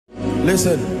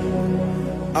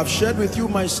Listen, I've shared with you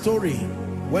my story.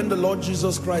 When the Lord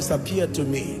Jesus Christ appeared to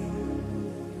me,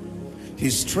 he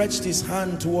stretched his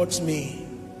hand towards me,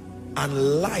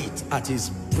 and light at his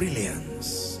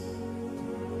brilliance,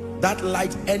 that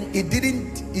light, and it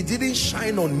didn't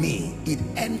shine on me, it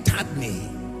entered me.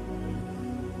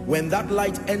 When that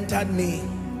light entered me,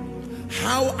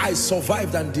 how I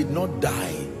survived and did not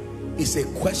die is a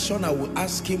question I will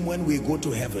ask him when we go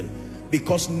to heaven,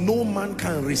 because no man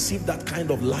can receive that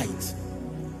kind of light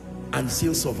and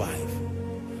still survive.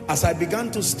 As I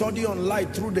began to study on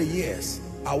light through the years,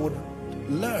 I would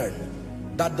learn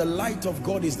that the light of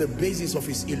God is the basis of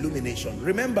his illumination.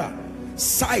 Remember,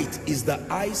 sight is the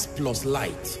eyes plus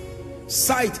light.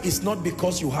 Sight is not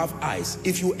because you have eyes.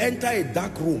 If you enter a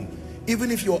dark room,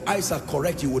 even if your eyes are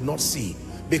correct, you would not see,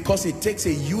 because it takes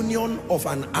a union of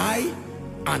an eye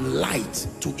and light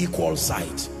to equal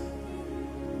sight.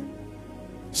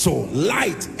 So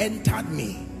light entered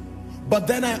me. But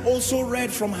then I also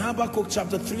read from Habakkuk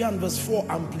chapter 3 and verse 4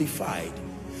 amplified.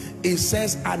 It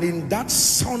says, and in that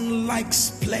sun-like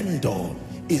splendor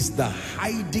is the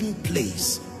hiding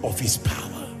place of his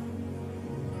power.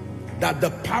 That the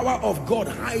power of God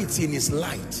hides in his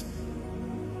light.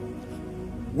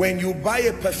 When you buy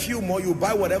a perfume or you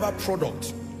buy whatever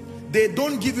product, they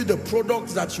don't give you the product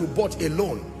that you bought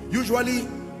alone. Usually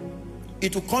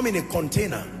it will come in a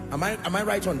container. Am I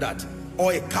right on that?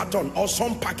 Or a carton or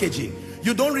some packaging.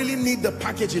 You don't really need the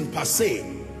packaging per se.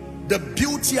 The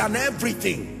beauty and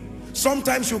everything.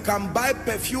 Sometimes you can buy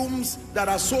perfumes that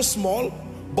are so small,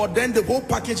 but then the whole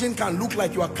packaging can look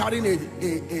like you are carrying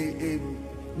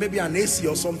maybe an AC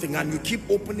or something, and you keep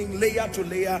opening layer to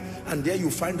layer, and there you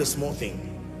find the small thing.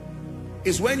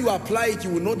 It's when you apply it,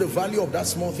 you will know the value of that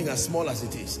small thing, as small as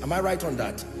it is. Am I right on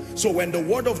that? So when the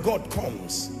word of God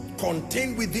comes,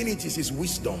 contained within it is his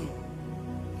wisdom.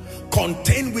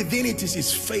 Contained within it is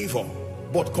his favor,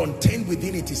 but contained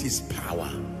within it is his power.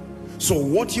 So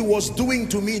what he was doing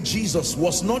to me, Jesus,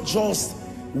 was not just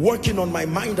working on my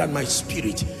mind and my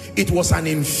spirit. It was an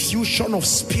infusion of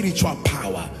spiritual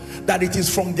power, that it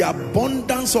is from the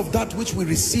abundance of that which we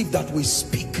receive that we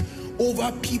speak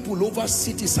over people, over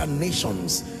cities and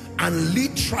nations, and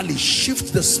literally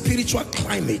shift the spiritual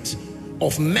climate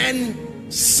of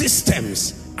men,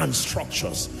 systems and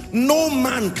structures. No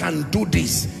man can do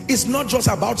this. It's not just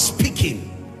about speaking.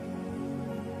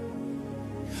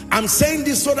 I'm saying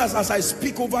this so that as I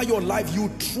speak over your life, you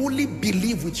truly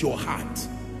believe with your heart.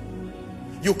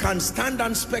 You can stand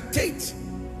and spectate,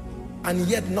 and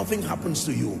yet nothing happens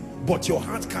to you, but your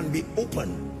heart can be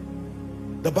open.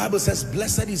 The Bible says,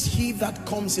 blessed is he that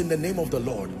comes in the name of the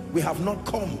Lord. We have not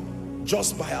come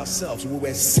just by ourselves. We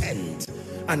were sent.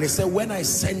 And he said, when I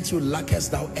sent you,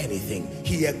 lackest thou anything?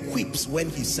 He equips when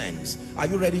he sends. Are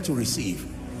you ready to receive?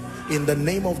 In the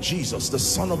name of Jesus, the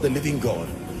Son of the living God,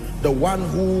 the one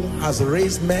who has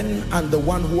raised men and the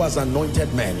one who has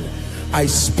anointed men, I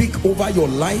speak over your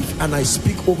life and I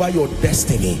speak over your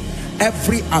destiny.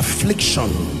 Every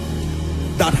affliction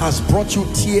that has brought you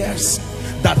tears,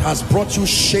 that has brought you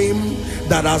shame,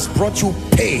 that has brought you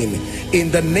pain,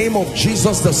 in the name of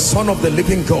Jesus, the Son of the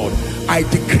living God, I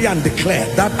decree and declare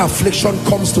that affliction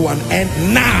comes to an end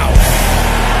now.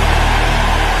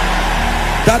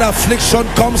 That affliction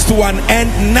comes to an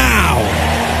end now.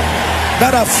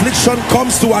 That affliction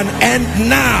comes to an end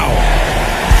now.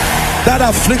 That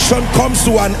affliction comes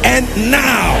to an end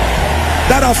now.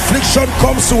 That affliction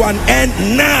comes to an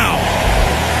end now.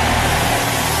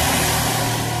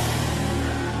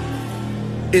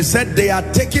 It said they are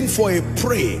taken for a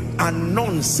prey, and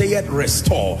none saith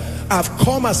restore. I've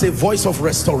come as a voice of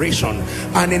restoration,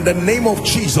 and in the name of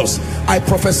Jesus, I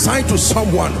prophesy to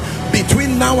someone,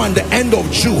 between now and the end of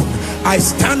June, I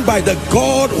stand by the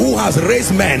God who has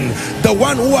raised men, the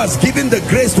one who has given the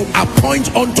grace to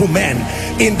appoint unto men.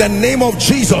 In the name of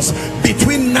Jesus,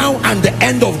 between now and the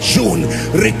end of June,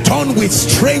 return with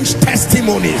strange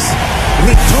testimonies.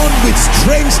 Return with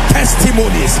strange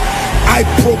testimonies. I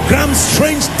program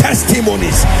strange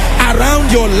testimonies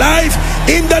around your life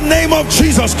in the name of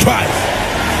Jesus Christ.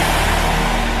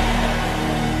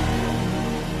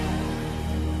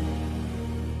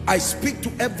 I speak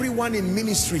to everyone in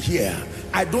ministry here.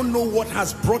 I don't know what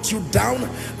has brought you down.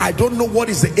 I don't know what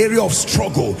is the area of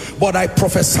struggle, but I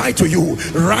prophesy to you,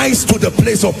 rise to the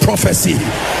place of prophecy,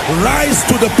 rise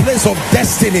to the place of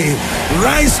destiny,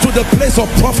 rise to the place of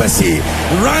prophecy,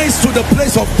 rise to the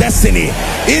place of destiny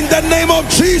in the name of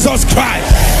Jesus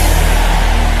Christ.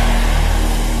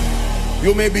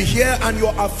 You may be here and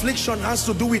your affliction has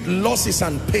to do with losses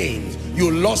and pain.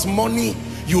 You lost money,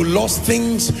 you lost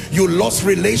things, you lost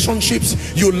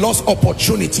relationships, you lost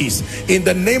opportunities. In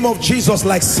the name of Jesus,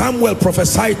 like Samuel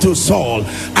prophesied to Saul,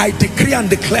 I decree and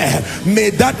declare, may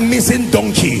that missing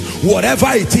donkey, whatever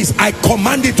it is, I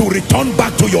command it to return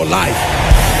back to your life.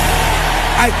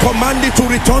 I command it to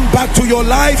return back to your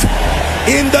life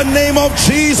in the name of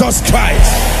Jesus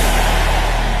Christ.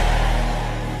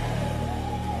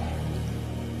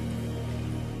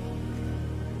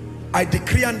 I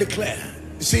decree and declare.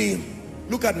 See,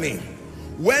 look at me.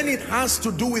 When it has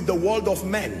to do with the world of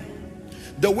men,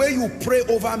 the way you pray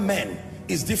over men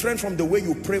is different from the way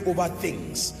you pray over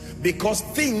things, because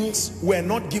things were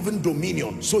not given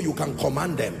dominion, so you can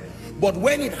command them. But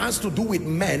when it has to do with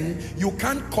men, you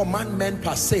can't command men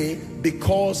per se,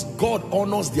 because God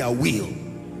honors their will.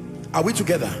 Are we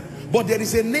together? But there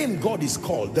is a name God is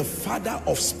called, the Father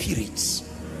of Spirits.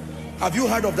 Have you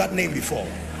heard of that name before?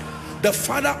 The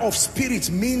Father of Spirits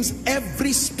means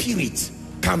every spirit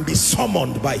can be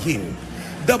summoned by him.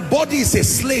 The body is a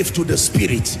slave to the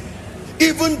spirit.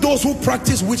 Even those who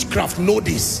practice witchcraft know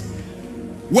this.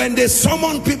 When they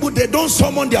summon people, they don't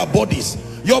summon their bodies.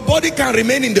 Your body can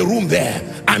remain in the room there,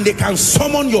 and they can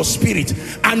summon your spirit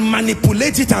and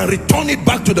manipulate it and return it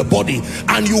back to the body,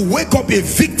 and you wake up a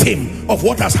victim of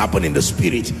what has happened in the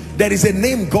spirit. There is a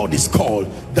name God is called,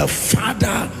 the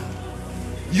Father.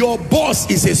 Your boss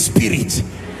is a spirit.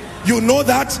 You know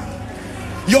that?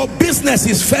 Your business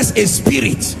is first a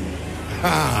spirit.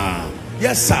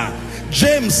 Yes, sir.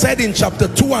 James said in chapter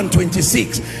 2 and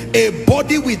 26, a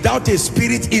body without a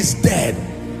spirit is dead.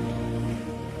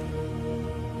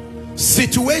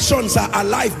 Situations are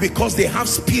alive because they have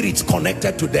spirits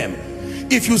connected to them.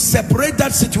 If you separate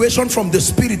that situation from the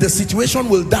spirit, the situation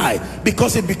will die,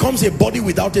 because it becomes a body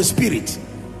without a spirit.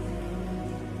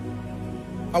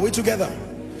 Are we together?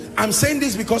 I'm saying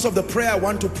this because of the prayer I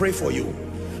want to pray for you.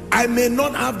 I may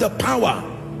not have the power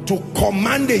to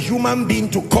command a human being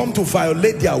to come to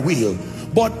violate their will,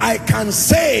 but I can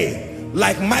say,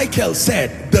 like Michael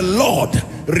said, the Lord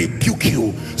rebuke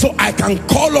you. So I can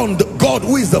call on the God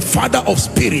who is the Father of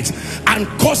spirits and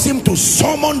cause him to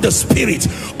summon the spirit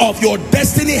of your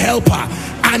destiny helper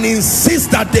and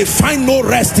insist that they find no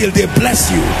rest till they bless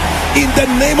you in the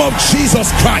name of Jesus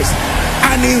Christ,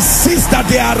 and insist that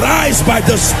they arise by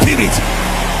the spirit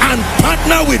and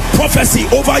partner with prophecy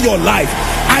over your life.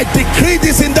 I decree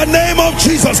this in the name of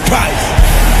Jesus Christ.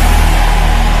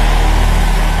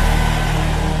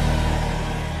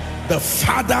 The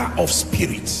Father of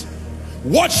spirits.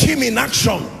 Watch him in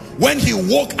action when he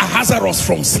woke Ahasuerus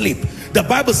from sleep. The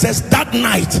Bible says that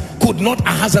night could not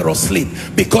Ahasuerus sleep,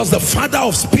 because the Father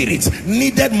of spirits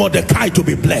needed Mordecai to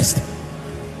be blessed.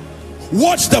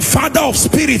 Watch the Father of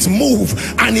spirits move,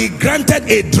 and he granted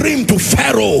a dream to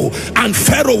Pharaoh, and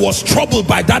Pharaoh was troubled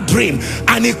by that dream,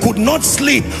 and he could not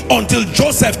sleep until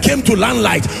Joseph came to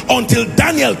lamplight, until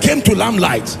Daniel came to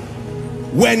lamplight.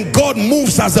 When God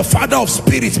moves as the Father of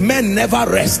spirits, men never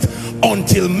rest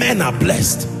until men are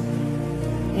blessed.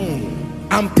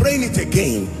 I'm praying it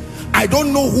again. I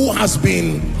don't know who has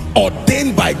been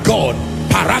ordained by God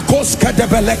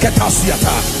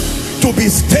to be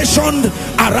stationed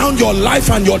around your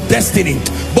life and your destiny,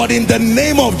 but in the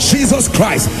name of Jesus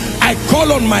Christ, I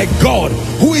call on my God,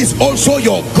 who is also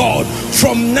your God,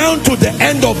 from now to the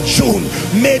end of June,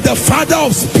 may the Father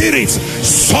of spirits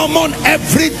summon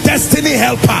every destiny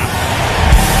helper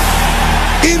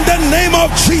in the name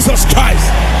of Jesus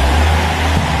Christ.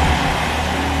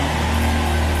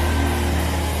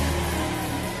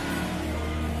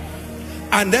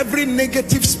 And every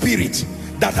negative spirit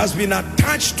that has been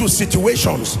attached to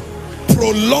situations,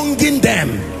 prolonging them.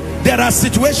 There are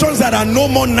situations that are no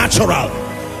more natural.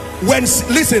 When,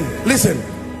 listen,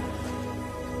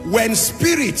 when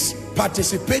spirits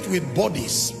participate with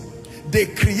bodies, they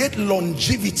create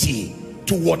longevity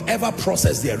to whatever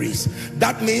process there is.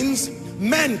 That means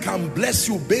men can bless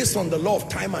you based on the law of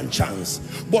time and chance,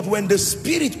 but when the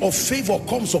spirit of favor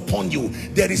comes upon you,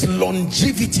 there is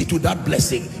longevity to that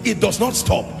blessing. It does not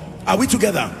stop. Are we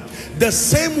together? The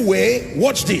same way,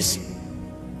 watch this,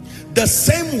 the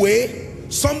same way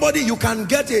somebody, you can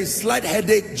get a slight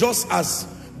headache just as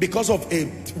because of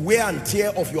a wear and tear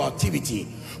of your activity,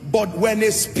 but when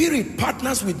a spirit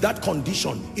partners with that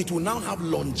condition, it will now have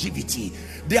longevity.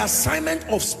 The assignment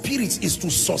of spirits is to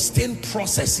sustain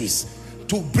processes,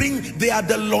 to bring, they are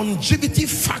the longevity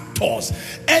factors.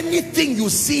 Anything you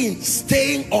see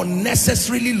staying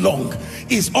unnecessarily long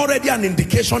is already an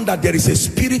indication that there is a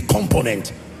spirit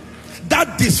component.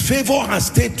 That disfavor has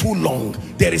stayed too long,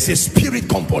 there is a spirit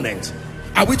component.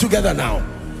 Are we together now?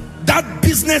 That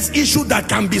business issue that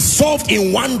can be solved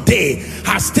in one day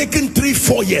has taken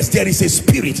 3-4 years, there is a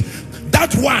spirit.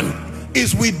 That one,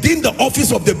 is within the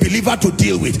office of the believer to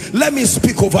deal with. Let me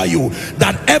speak over you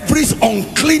that every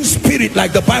unclean spirit,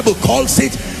 like the Bible calls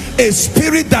it, a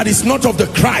spirit that is not of the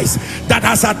Christ, that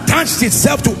has attached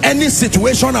itself to any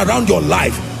situation around your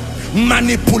life,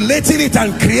 manipulating it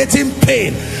and creating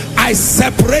pain, I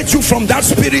separate you from that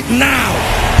spirit now.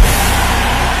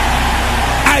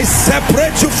 I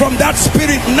separate you from that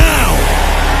spirit now.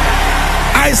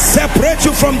 I separate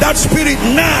you from that spirit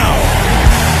now.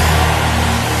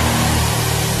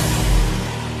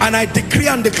 And I decree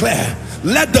and declare,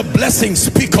 let the blessing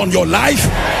speak on your life.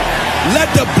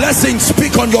 Let the blessing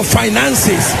speak on your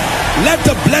finances. Let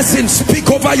the blessing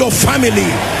speak over your family.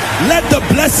 Let the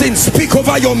blessing speak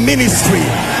over your ministry.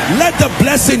 Let the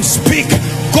blessing speak.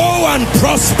 Go and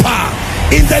prosper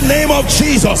in the name of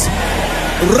Jesus.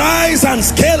 Rise and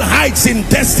scale heights in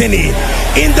destiny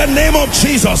in the name of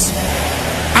Jesus.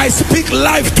 I speak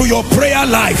life to your prayer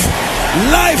life,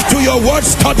 life to your word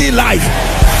study life,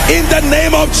 in the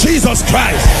name of Jesus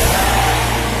Christ.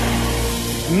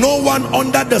 No one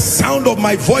under the sound of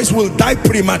my voice will die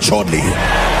prematurely.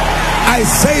 I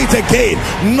say it again,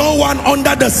 no one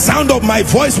under the sound of my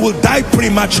voice will die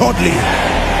prematurely,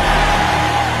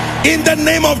 in the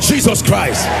name of Jesus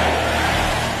Christ.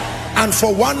 And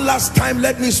for one last time,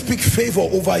 let me speak favor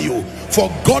over you. For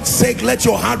God's sake, let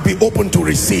your heart be open to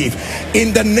receive.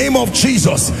 In the name of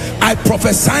Jesus, I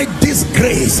prophesy this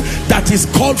grace that is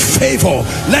called favor.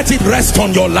 Let it rest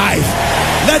on your life.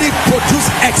 Let it produce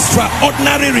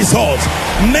extraordinary results.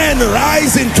 Men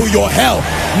rise into your help.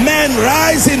 Men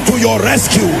rise into your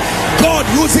rescue. God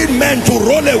using men to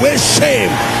roll away shame,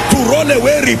 to roll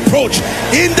away reproach.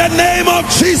 In the name of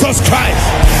Jesus Christ.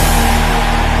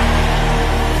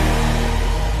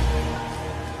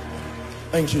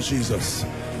 Thank you, Jesus.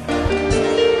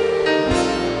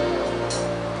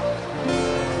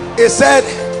 He said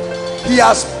he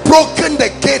has broken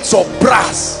the gates of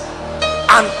brass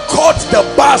and cut the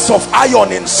bars of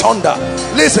iron in sunder.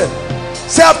 Listen,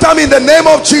 say after me, in the name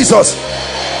of Jesus,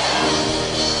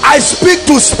 I speak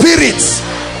to spirits,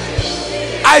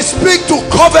 I speak to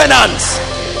covenants,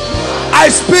 I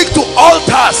speak to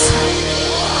altars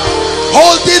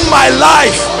holding my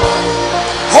life,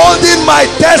 holding my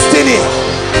destiny.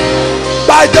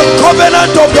 By the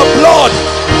covenant of the blood,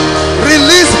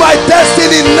 release my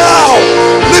destiny now.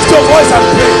 Lift your voice and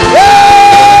pray.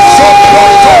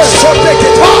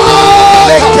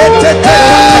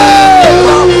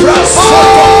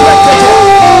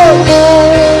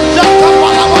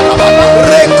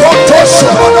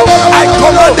 I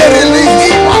command the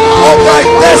release of my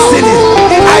destiny.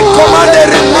 I command the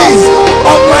release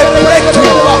of my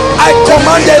breakthrough. I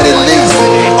command the release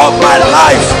of my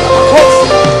life.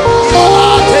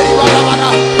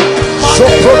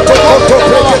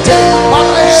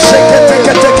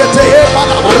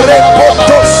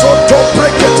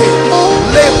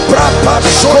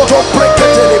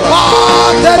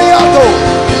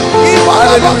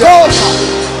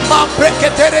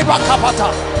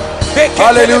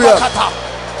 Hallelujah.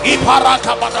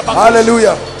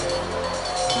 Hallelujah.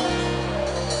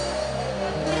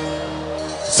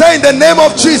 Say in the name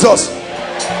of Jesus,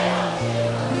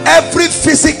 every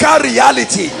physical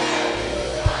reality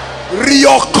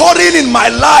reoccurring in my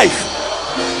life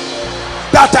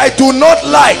that I do not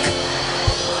like,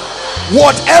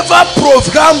 whatever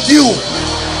programmed you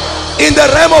in the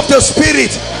realm of the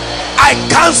spirit, I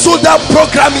cancel that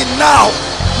programming now.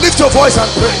 Lift your voice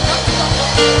and pray.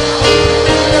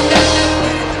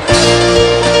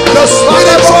 The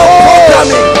spiritual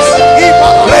programming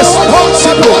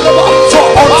responsible for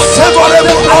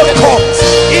unfavorable outcomes,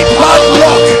 bad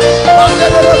luck,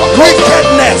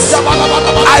 wickedness,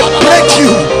 I break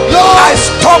you. I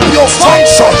stop your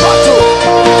function.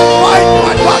 Fight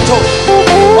my battle.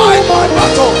 Fight my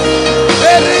battle.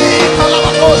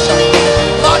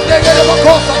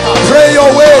 Pray your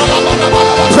way.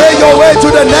 Pray your way to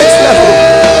the next level.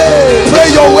 Pray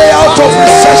your way out of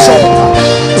recession.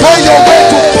 Pray your way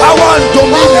to power and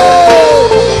dominion.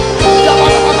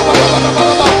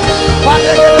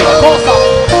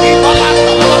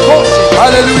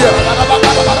 Hallelujah.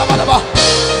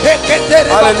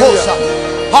 Hallelujah.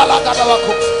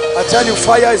 I tell you,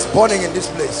 fire is burning in this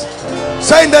place.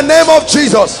 Say in the name of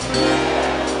Jesus,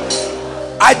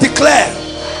 I declare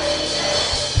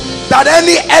that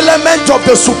any element of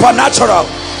the supernatural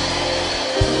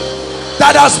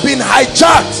that has been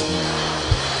hijacked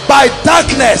by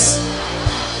darkness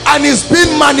and is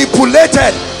being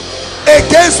manipulated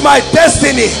against my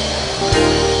destiny,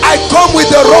 I come with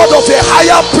the rod of a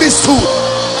higher priesthood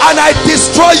and I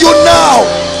destroy you now.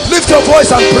 Lift your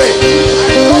voice and pray.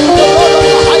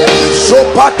 In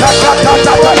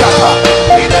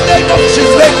the name of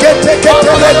Jesus.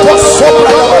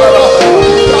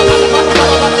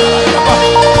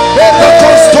 The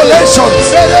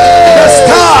constellations, the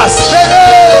stars,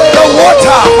 the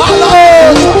water,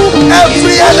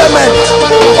 every element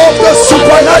of the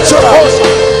supernatural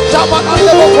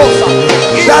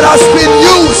that has been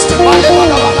used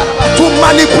to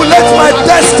manipulate my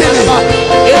destiny,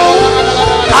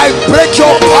 I break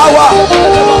your power.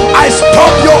 I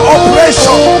stop your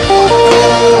operation.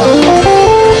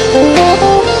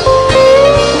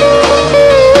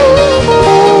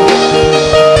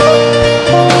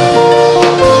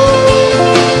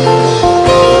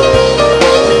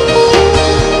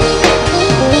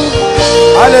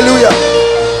 Hallelujah.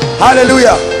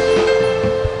 Hallelujah.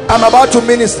 I'm about to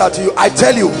minister to you. I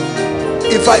tell you,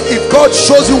 if God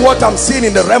shows you what I'm seeing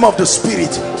in the realm of the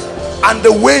spirit and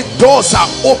the way doors are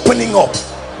opening up,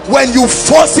 when you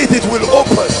force it, it will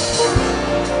open.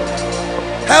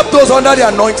 Help those under the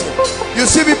anointing. You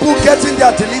see people getting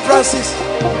their deliverances,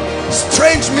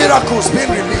 strange miracles being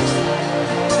released.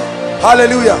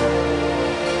 Hallelujah.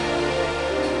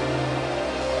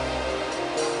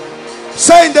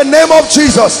 Say in the name of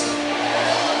Jesus,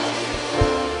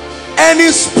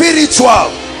 any spiritual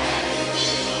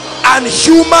and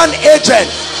human agent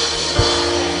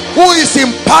who is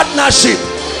in partnership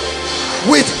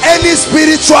with any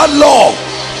spiritual law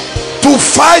to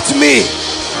fight me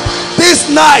this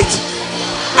night,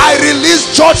 I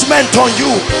release judgment on you.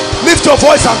 Lift your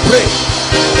voice and pray.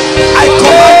 I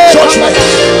command judgment.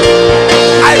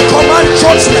 I command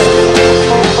judgment.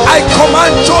 I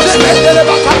command judgment.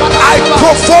 I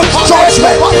provoke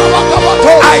judgment.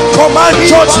 I command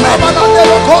judgment.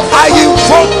 I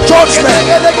invoke judgment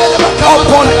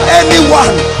upon anyone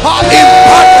in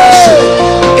partnership,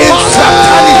 in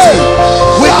fraternity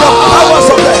with the powers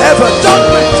of the heavens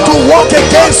to walk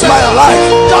against my life.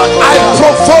 I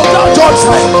provoke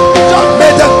judgment.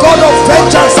 May the God of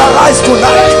vengeance arise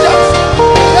tonight.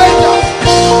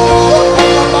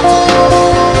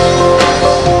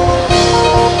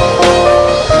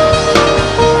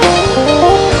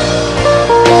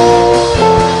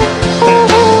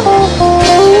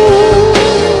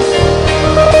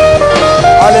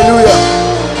 Hallelujah.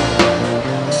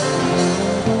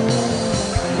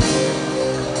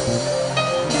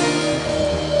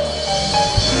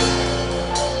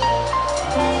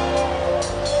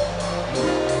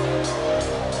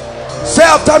 Say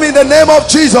after me, in the name of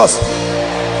Jesus.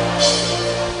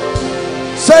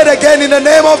 Say it again, in the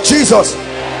name of Jesus.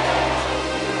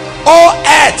 All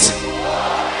earth,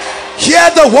 hear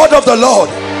the word of the Lord.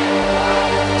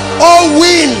 All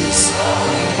winds,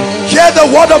 hear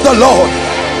the word of the Lord.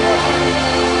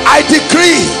 I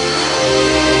decree,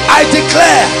 I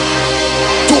declare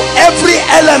to every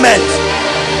element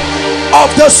of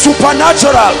the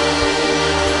supernatural,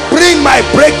 bring my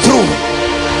breakthrough,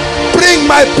 bring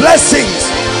my blessings,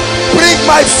 bring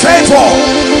my favor.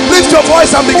 Lift your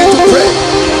voice and begin to pray.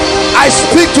 I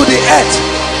speak to the earth.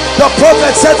 The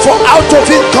prophet said, for out of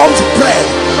it comes bread.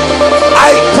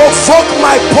 I provoke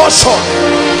my portion.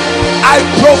 I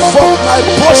provoke my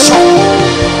portion.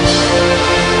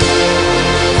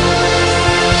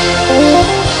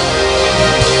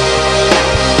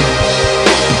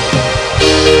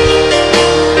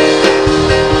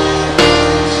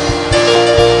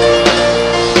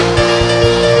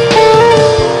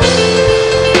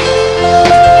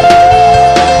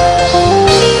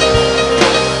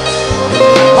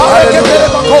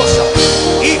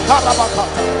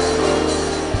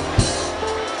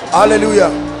 Hallelujah.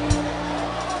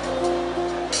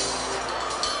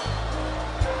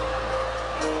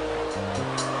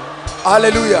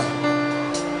 Hallelujah.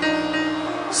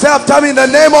 Say after me, in the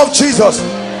name of Jesus,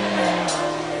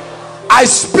 I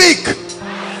speak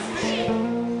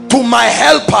to my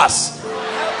helpers.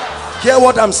 Hear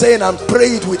what I'm saying and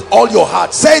pray it with all your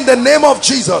heart. Say, in the name of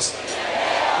Jesus,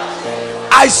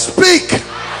 I speak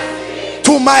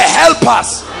to my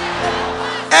helpers.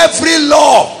 Every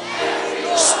law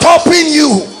stopping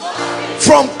you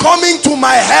from coming to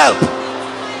my help,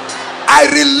 I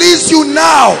release you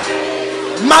now.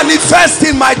 Manifest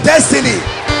in my destiny.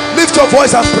 Lift your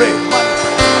voice and pray.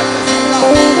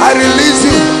 I release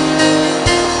you.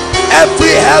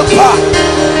 Every helper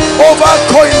over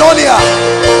Koinonia,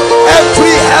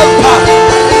 every helper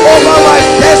over my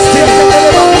destiny,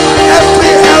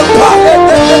 every helper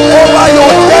over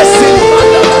your destiny,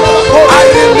 I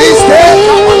release them.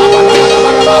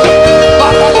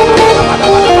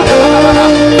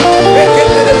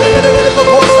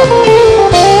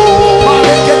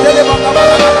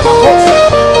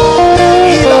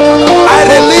 I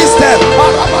release them.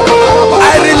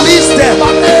 I release them.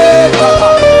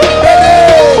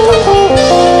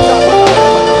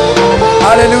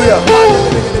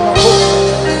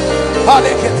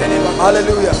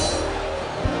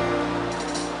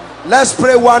 Let's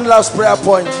pray one last prayer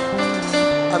point,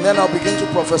 and then I'll begin to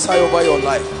prophesy over your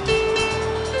life.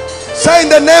 Say, in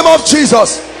the name of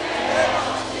Jesus,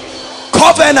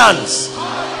 covenants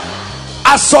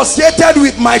associated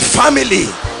with my family,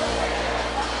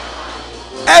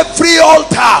 every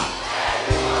altar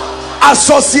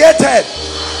associated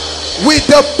with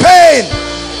the pain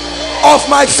of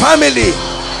my family,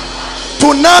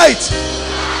 tonight,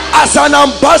 as an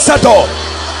ambassador,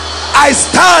 I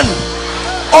stand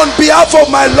on behalf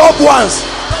of my loved ones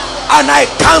and I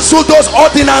cancel those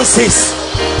ordinances.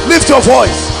 Lift your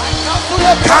voice.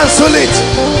 Cancel it.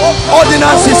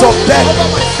 Ordinances of death,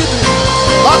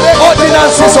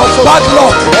 ordinances of bad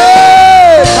luck.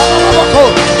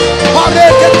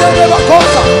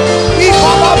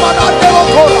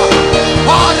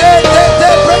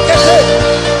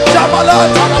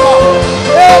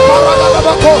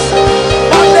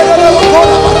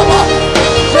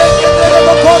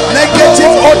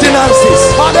 Negative ordinances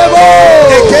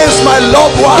against my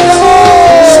loved ones,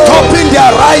 stopping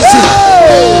their rising,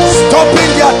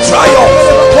 stopping their triumph,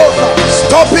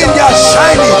 stopping their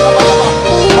shining.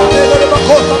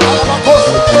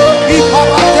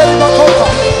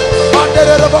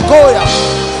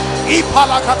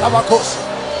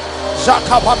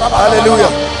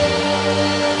 Hallelujah.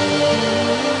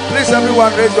 Please,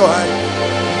 everyone, raise your hand.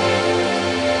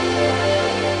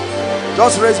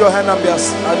 Just raise your hand and be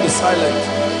silent.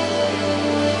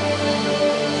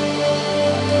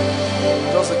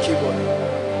 Just a keyboard.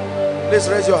 Please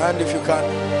raise your hand if you can.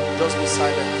 Just be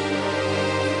silent.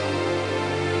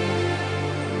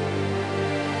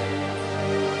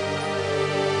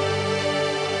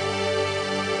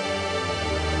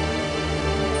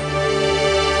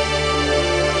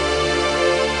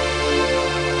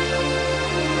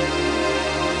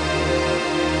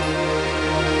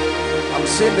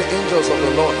 Seeing the angels of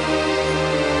the Lord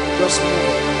just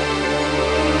move.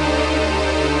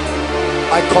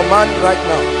 I command right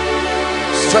now,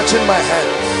 stretching my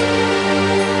hands,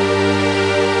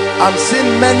 I'm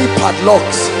seeing many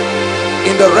padlocks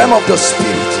in the realm of the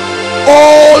spirit.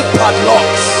 All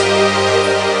padlocks,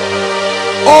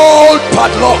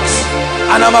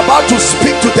 and I'm about to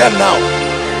speak to them now.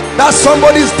 That's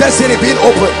somebody's destiny being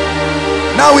opened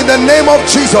now in the name of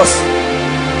Jesus.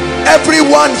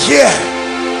 Everyone here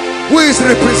who is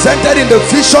represented in the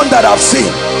vision that I've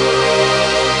seen,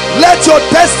 let your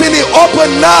destiny open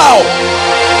now.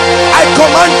 I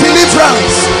command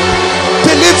deliverance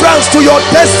to your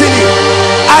destiny.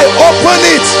 I open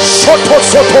it.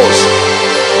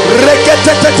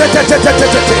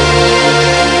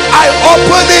 I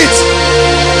open it.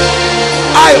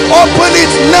 I open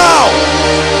it now.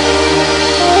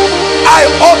 I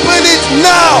open it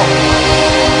now.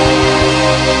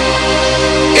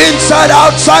 Inside,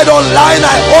 outside, online,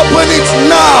 I open it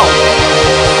now.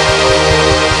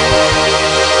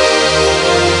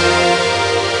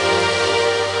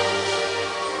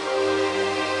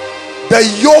 The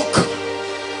yoke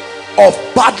of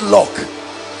bad luck,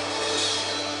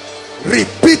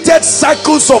 repeated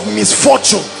cycles of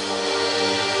misfortune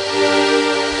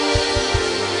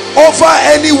over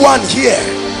anyone here.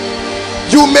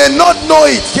 You may not know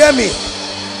it, hear me.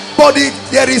 But if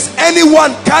there is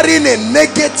anyone carrying a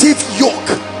negative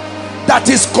yoke that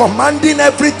is commanding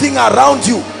everything around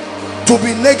you to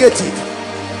be negative,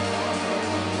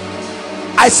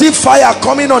 I see fire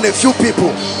coming on a few people.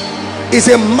 It's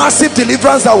a massive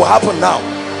deliverance that will happen now.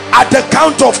 At the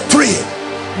count of 3,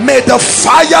 may the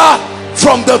fire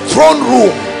from the throne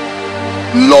room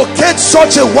locate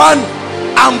such a one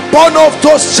and burn off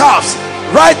those chaffs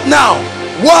right now.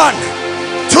 1,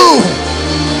 2,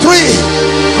 3,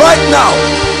 right now,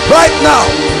 right now,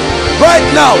 right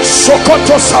now.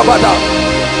 Sokoto Sabada.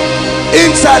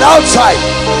 Inside, outside,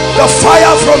 the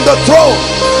fire from the throne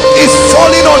is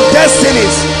falling on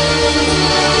destinies,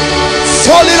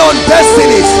 falling on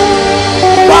destinies.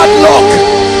 Bad luck,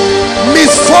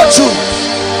 misfortune,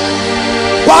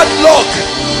 bad luck,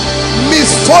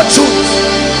 misfortune.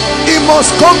 It must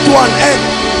come to an end.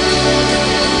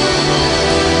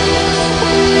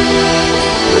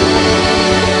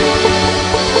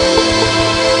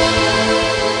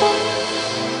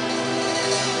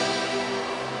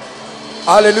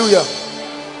 Hallelujah.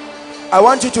 I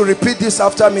want you to repeat this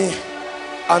after me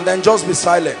and then just be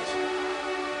silent.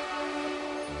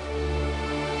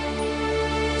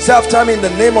 Say after me, in the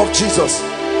name of Jesus.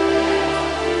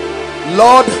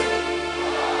 Lord,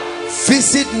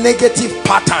 visit negative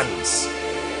patterns,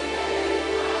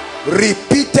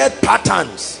 repeated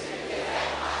patterns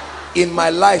in my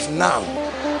life now.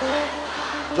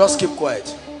 Just keep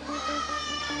quiet.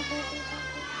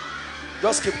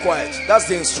 Just keep quiet. That's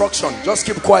the instruction. Just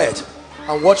keep quiet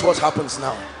And watch what happens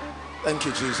now. Thank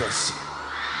you, Jesus.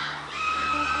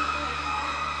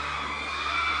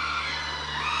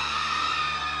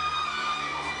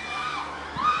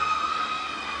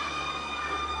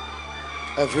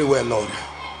 Everywhere, Lord,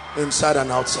 inside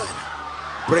and outside.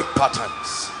 Break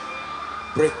patterns,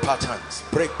 break patterns,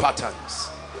 break patterns,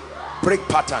 break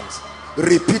patterns,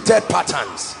 repeated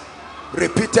patterns,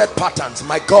 repeated patterns.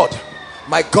 My God,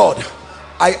 my God,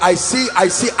 I see,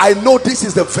 I know this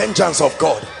is the vengeance of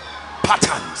God.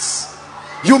 Patterns.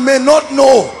 You may not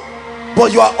know,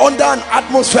 but you are under an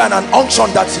atmosphere and an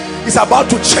unction that is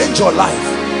about to change your life.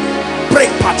 Break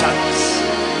patterns,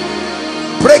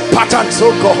 break patterns,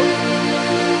 oh God.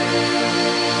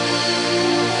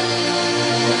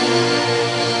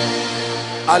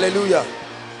 Hallelujah.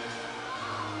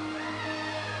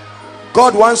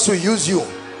 God wants to use you.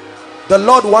 The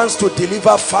Lord wants to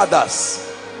deliver fathers,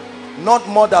 not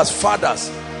mothers, fathers,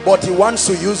 but he wants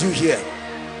to use you here.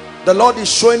 The Lord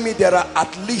is showing me there are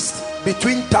at least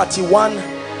between 31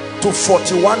 to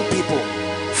 41 people,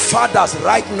 fathers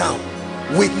right now,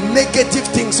 with negative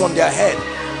things on their head.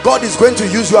 God is going to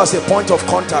use you as a point of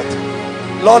contact.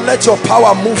 Lord, let your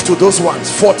power move to those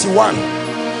ones. 41.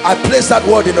 I place that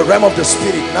word in the realm of the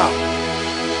spirit now.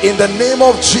 In the name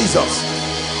of Jesus,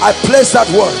 I place that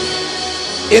word.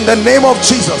 In the name of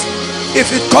Jesus.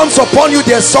 If it comes upon you,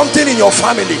 there's something in your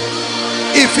family.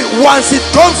 Once it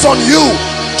comes on you,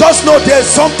 just know there's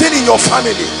something in your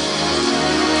family.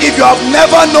 If you have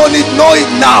never known it, know it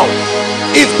now.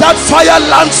 If that fire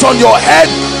lands on your head,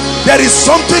 there is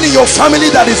something in your family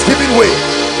that is giving way.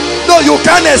 No, you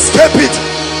can't escape it,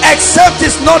 except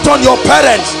it's not on your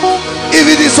parents. If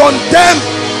it is on them,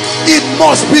 it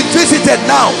must be visited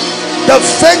now. The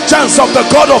vengeance of the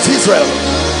God of Israel.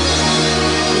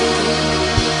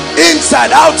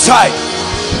 Inside, outside.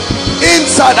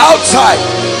 Inside, outside.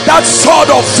 That sword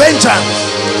of vengeance.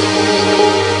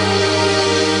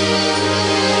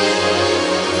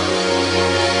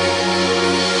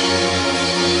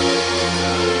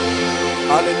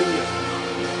 Hallelujah.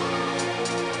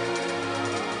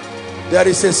 There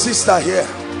is a sister here.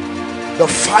 The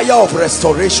fire of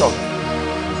restoration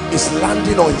is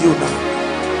landing on you now.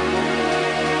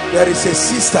 There is a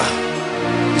sister,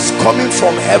 is coming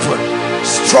from heaven.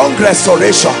 Strong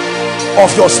restoration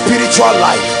of your spiritual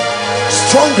life.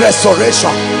 Strong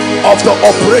restoration of the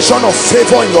operation of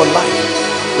favor in your life.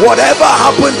 Whatever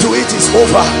happened to it is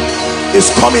over. It's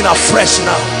coming afresh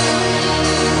now.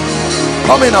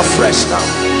 Coming afresh now.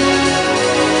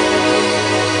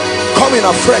 Coming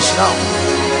afresh now.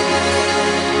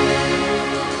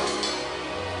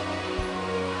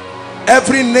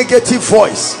 Every negative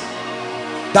voice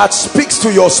that speaks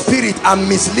to your spirit and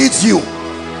misleads you,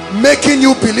 making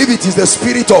you believe it is the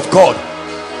Spirit of God,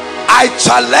 I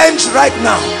challenge right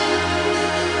now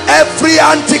every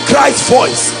antichrist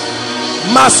voice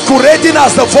masquerading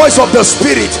as the voice of the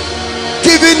Spirit,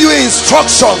 giving you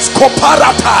instructions.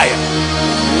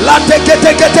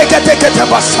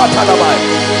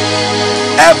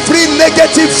 Every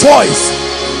negative voice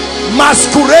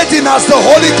masquerading as the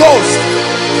Holy Ghost,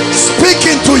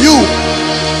 speaking to you,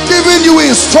 giving you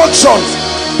instructions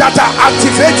that are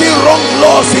activating wrong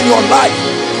laws in your life.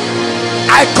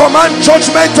 I command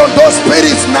judgment on those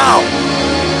spirits now.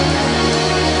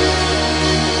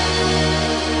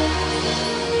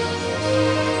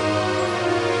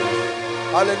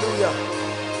 Hallelujah.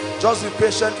 Just be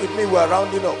patient with me, we're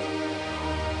rounding up.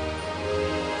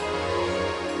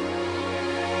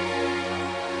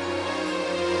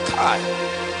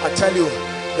 I tell you,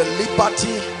 the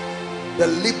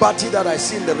liberty that I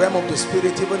see in the realm of the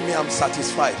spirit, even me, I'm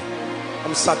satisfied.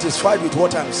 I'm satisfied with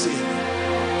what I'm seeing.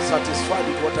 Satisfied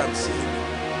with what I'm seeing.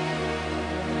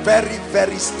 Very,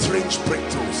 very strange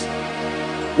breakthroughs.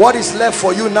 What is left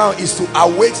for you now is to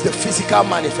await the physical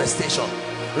manifestation.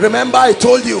 Remember, I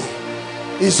told you,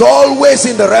 it's always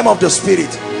in the realm of the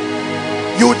spirit.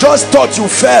 You just thought you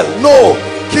fell. No,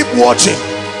 keep watching.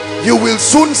 You will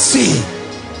soon see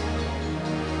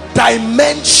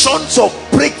dimensions of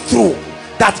breakthrough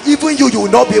that even you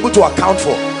will not be able to account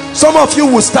for. Some of you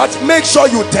will start. Make sure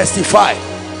you testify.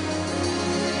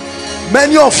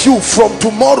 Many of you, from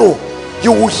tomorrow,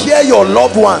 you will hear your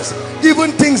loved ones,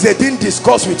 even things they didn't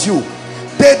discuss with you.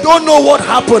 They don't know what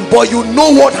happened, but you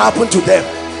know what happened to them.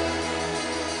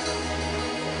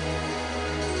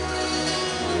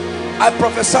 I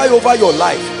prophesy over your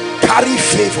life, carry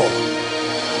favor.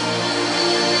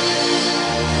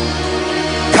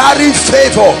 Carry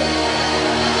favor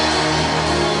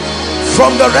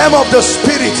from the realm of the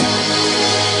spirit.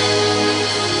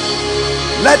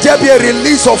 Let there be a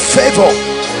release of favor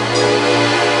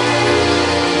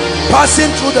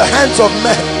passing through the hands of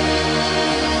men.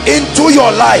 into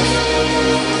your life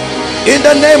in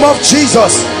the name of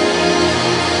Jesus.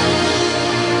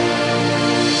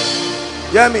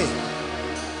 Hear me.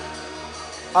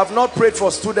 I've not prayed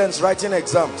for students writing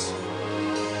exams.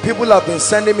 People have been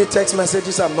sending me text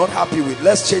messages I'm not happy with.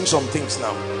 Let's change some things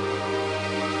now.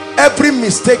 Every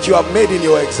mistake you have made in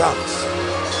your exams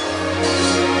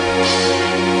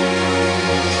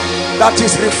that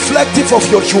is reflective of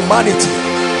your humanity,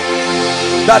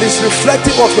 that is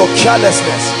reflective of your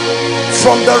carelessness,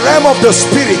 from the realm of the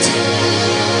spirit,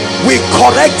 we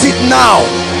correct it now.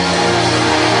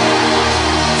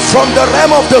 From the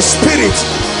realm of the spirit,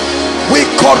 we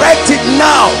correct it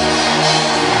now.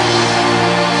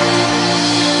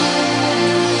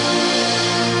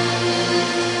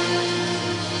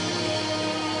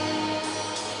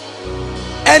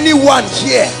 Anyone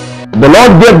here? The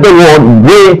Lord gave the word,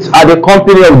 great are the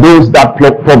company of those that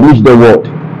publish the word.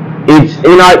 It's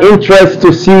in our interest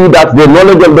to see that the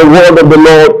knowledge of the word of the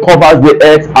Lord covers the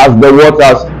earth as the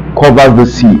waters covers the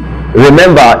sea.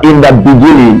 Remember, in the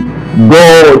beginning,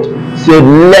 God said,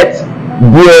 let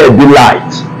there be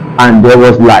light, and there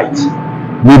was light.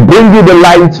 We bring you the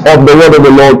light of the word of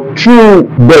the Lord through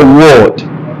the word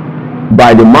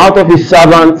by the mouth of his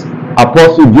servant,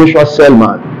 Apostle Joshua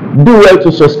Selman. Do well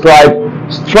to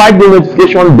subscribe, strike the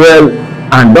notification bell,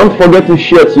 and don't forget to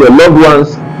share to your loved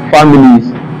ones, families,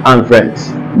 and friends.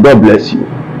 God bless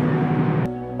you.